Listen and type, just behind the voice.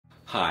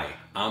Hi,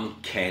 I'm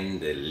Ken,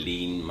 the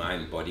Lean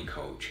Mind Body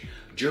Coach.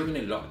 During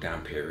the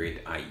lockdown period,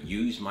 I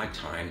used my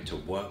time to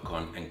work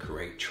on and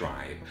create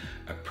Tribe,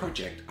 a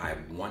project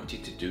I've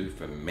wanted to do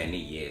for many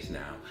years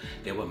now.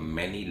 There were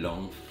many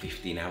long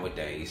 15-hour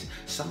days.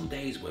 Some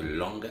days were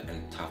longer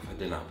and tougher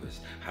than others.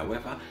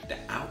 However, the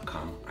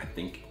outcome I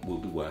think will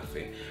be worth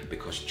it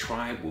because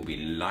Tribe will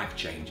be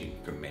life-changing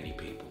for many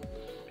people,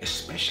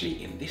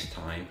 especially in this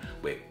time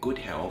where good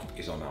health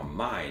is on our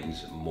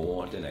minds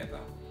more than ever.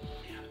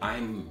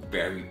 I'm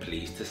very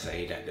pleased to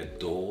say that the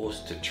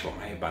doors to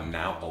Tribe are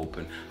now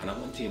open, and I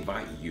want to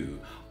invite you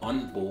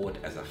on board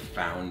as a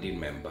founding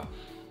member.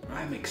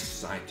 I'm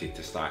excited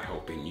to start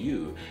helping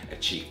you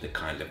achieve the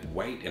kind of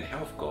weight and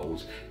health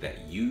goals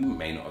that you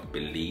may not have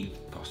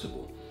believed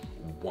possible.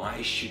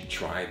 Why should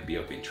Tribe be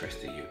of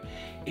interest to you?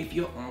 If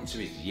your answer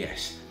is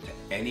yes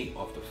to any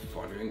of the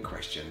following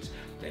questions,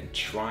 then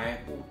Tribe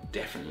will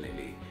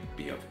definitely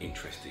be of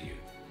interest to you.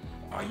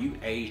 Are you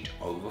aged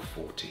over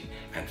 40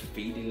 and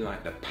feeling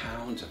like the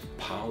pounds have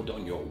piled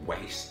on your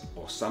waist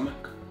or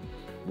stomach?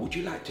 Would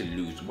you like to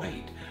lose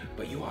weight,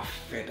 but you are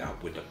fed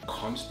up with the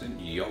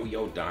constant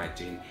yo-yo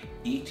dieting,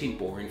 eating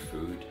boring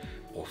food,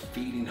 or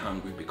feeling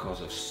hungry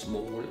because of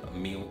small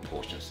meal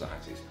portion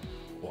sizes?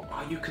 Or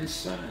are you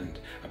concerned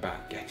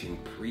about getting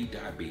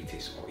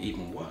pre-diabetes or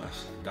even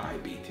worse,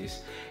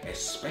 diabetes,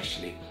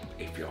 especially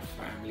if your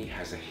family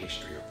has a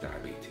history of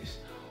diabetes?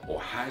 Or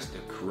has the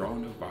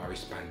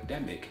coronavirus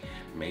pandemic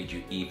made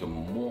you even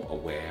more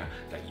aware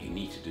that you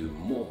need to do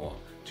more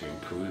to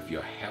improve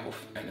your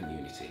health and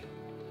immunity?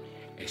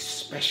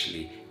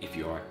 Especially if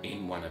you are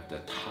in one of the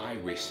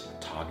high-risk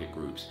target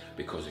groups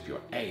because of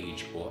your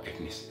age or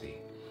ethnicity.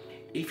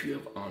 If you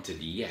have answered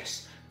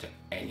yes to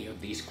any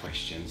of these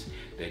questions,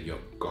 then you're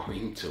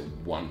going to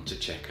want to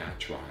check out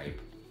Tribe.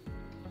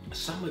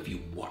 Some of you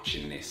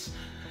watching this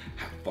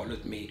have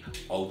followed me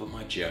over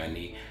my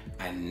journey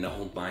and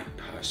know my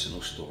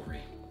personal story.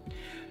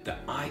 The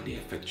idea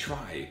for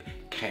Tribe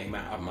came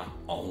out of my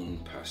own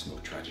personal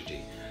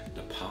tragedy,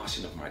 the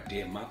passing of my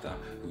dear mother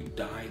who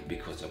died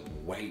because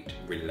of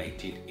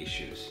weight-related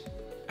issues.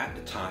 At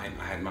the time,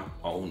 I had my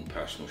own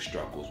personal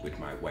struggles with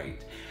my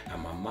weight,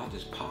 and my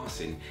mother's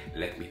passing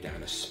led me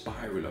down a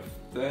spiral of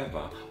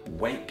further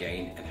weight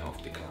gain and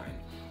health decline.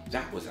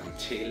 That was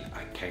until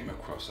I came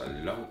across a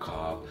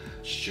low-carb,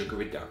 sugar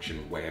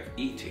reduction way of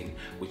eating,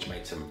 which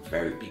made some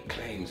very big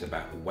claims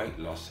about weight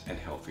loss and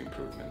health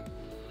improvement.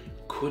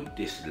 Could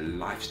this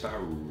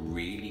lifestyle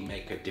really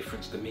make a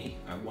difference to me,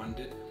 I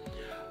wondered?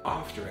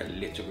 After a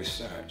little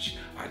research,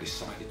 I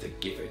decided to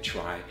give it a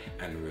try,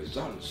 and the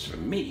results for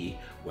me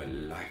were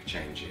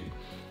life-changing.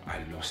 I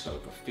lost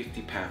over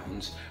 50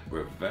 pounds,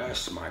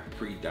 reversed my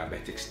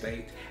pre-diabetic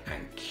state,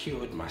 and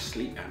cured my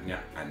sleep apnea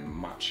and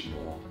much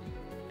more.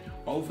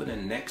 Over the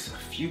next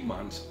few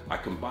months, I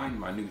combined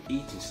my new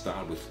eating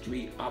style with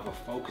 3 other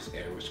focus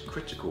areas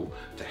critical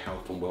to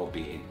health and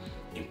well-being: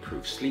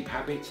 improved sleep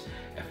habits,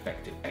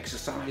 effective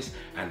exercise,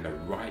 and the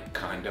right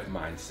kind of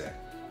mindset.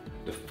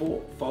 The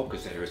 4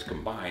 focus areas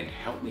combined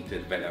helped me to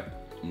develop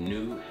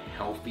new,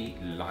 healthy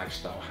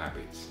lifestyle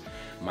habits.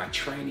 My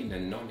training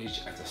and knowledge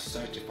as a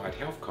certified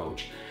health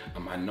coach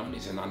and my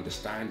knowledge and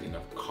understanding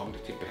of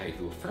cognitive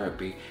behavioral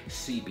therapy,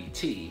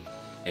 CBT,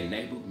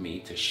 enabled me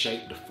to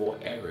shape the 4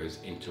 areas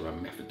into a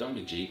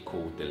methodology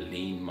called the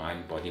Lean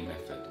Mind Body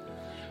Method.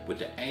 With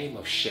the aim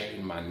of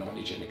sharing my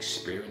knowledge and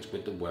experience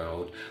with the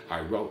world,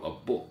 I wrote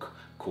a book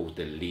called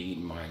the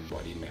Lean Mind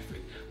Body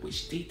Method,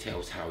 which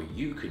details how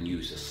you can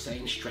use the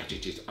same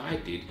strategies I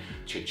did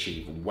to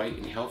achieve weight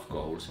and health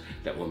goals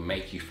that will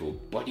make you feel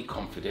body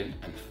confident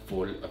and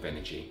full of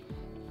energy.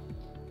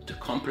 To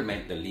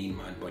complement the Lean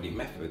Mind Body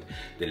Method,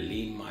 the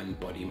Lean Mind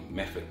Body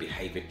Method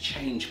Behavior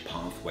Change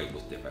Pathway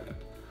was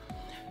developed.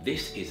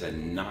 This is a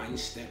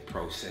 9-step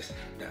process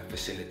that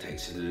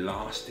facilitates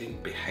lasting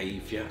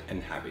behavior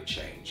and habit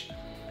change.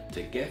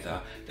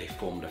 Together, they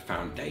form the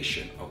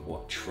foundation of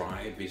what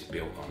Tribe is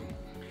built on.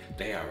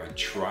 They are a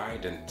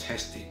tried and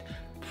tested,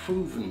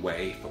 proven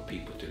way for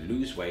people to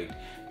lose weight,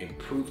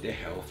 improve their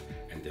health,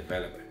 and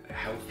develop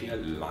healthier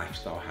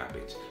lifestyle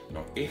habits.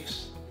 No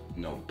ifs,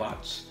 no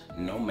buts,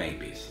 no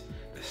maybes.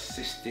 The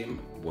system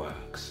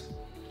works.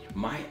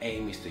 My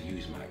aim is to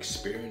use my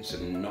experience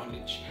and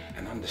knowledge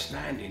and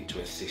understanding to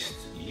assist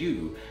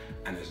you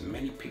and as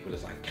many people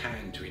as I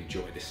can to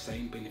enjoy the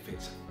same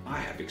benefits I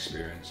have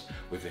experienced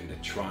within the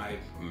Tribe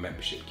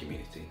membership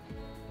community.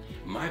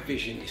 My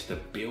vision is to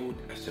build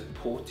a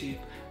supportive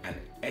and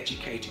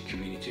educated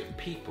community of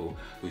people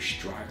who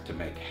strive to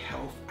make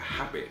health a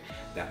habit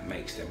that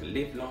makes them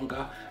live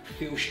longer,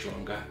 feel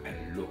stronger,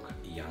 and look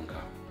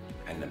younger.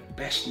 And the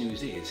best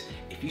news is,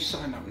 if you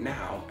sign up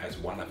now as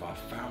one of our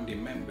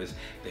founding members,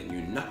 then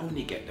you not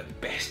only get the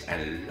best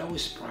and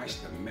lowest price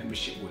the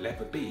membership will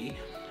ever be,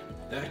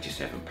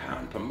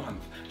 £37 per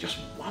month, just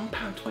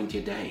 £1.20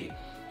 a day.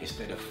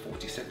 Instead of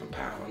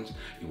 £47,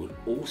 you will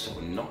also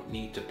not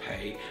need to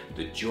pay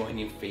the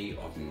joining fee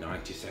of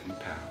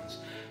 £97.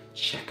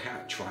 Check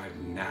out Tribe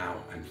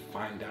now and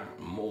find out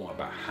more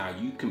about how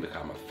you can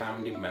become a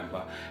founding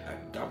member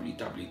at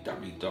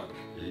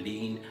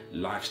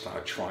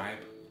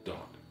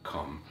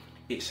www.leanlifestyletribe.com.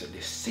 It's a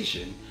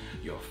decision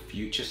your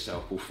future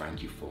self will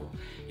thank you for.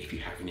 If you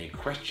have any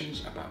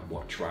questions about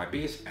what Tribe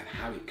is and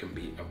how it can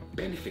be of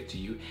benefit to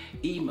you,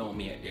 email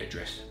me at the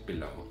address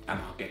below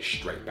and I'll get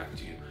straight back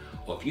to you.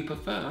 Or if you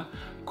prefer,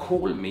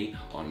 call me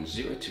on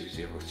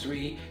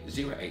 0203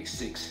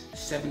 086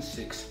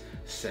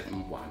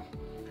 7671.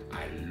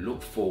 I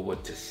look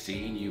forward to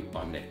seeing you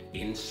on the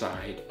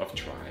inside of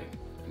Tribe.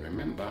 And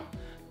remember,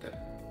 the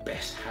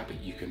best habit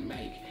you can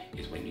make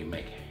is when you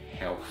make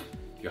health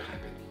your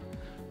habit.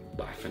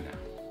 Bye for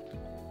now.